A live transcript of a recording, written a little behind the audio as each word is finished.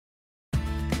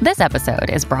This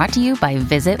episode is brought to you by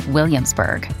Visit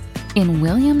Williamsburg. In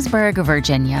Williamsburg,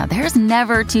 Virginia, there's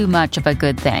never too much of a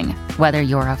good thing. Whether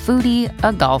you're a foodie,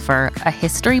 a golfer, a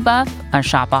history buff, a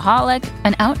shopaholic,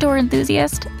 an outdoor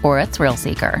enthusiast, or a thrill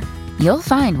seeker, you'll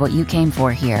find what you came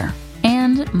for here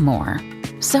and more.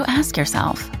 So ask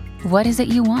yourself, what is it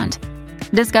you want?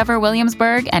 Discover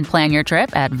Williamsburg and plan your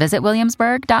trip at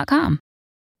visitwilliamsburg.com.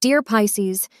 Dear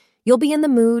Pisces, you'll be in the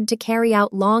mood to carry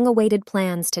out long-awaited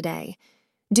plans today.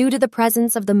 Due to the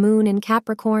presence of the moon in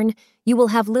Capricorn, you will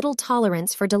have little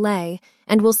tolerance for delay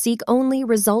and will seek only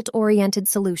result-oriented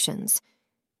solutions.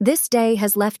 This day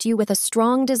has left you with a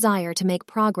strong desire to make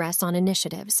progress on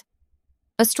initiatives.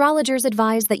 Astrologers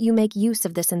advise that you make use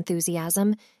of this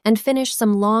enthusiasm and finish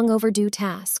some long-overdue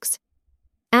tasks.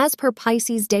 As per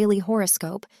Pisces' daily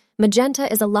horoscope, magenta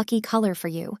is a lucky color for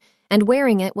you, and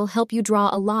wearing it will help you draw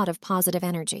a lot of positive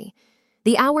energy.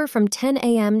 The hour from 10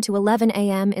 a.m. to 11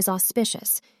 a.m. is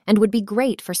auspicious and would be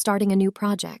great for starting a new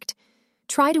project.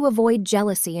 Try to avoid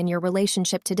jealousy in your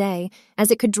relationship today,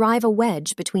 as it could drive a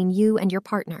wedge between you and your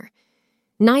partner.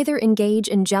 Neither engage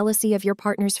in jealousy of your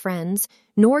partner's friends,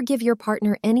 nor give your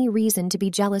partner any reason to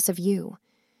be jealous of you.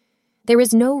 There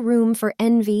is no room for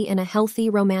envy in a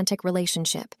healthy romantic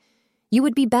relationship. You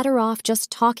would be better off just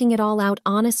talking it all out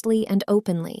honestly and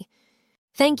openly.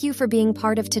 Thank you for being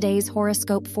part of today's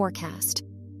horoscope forecast.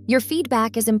 Your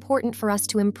feedback is important for us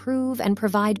to improve and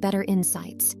provide better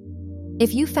insights.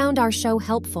 If you found our show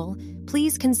helpful,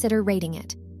 please consider rating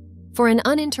it. For an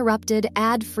uninterrupted,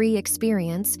 ad-free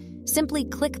experience, simply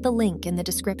click the link in the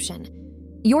description.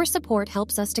 Your support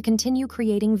helps us to continue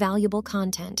creating valuable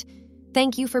content.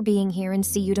 Thank you for being here and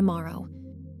see you tomorrow.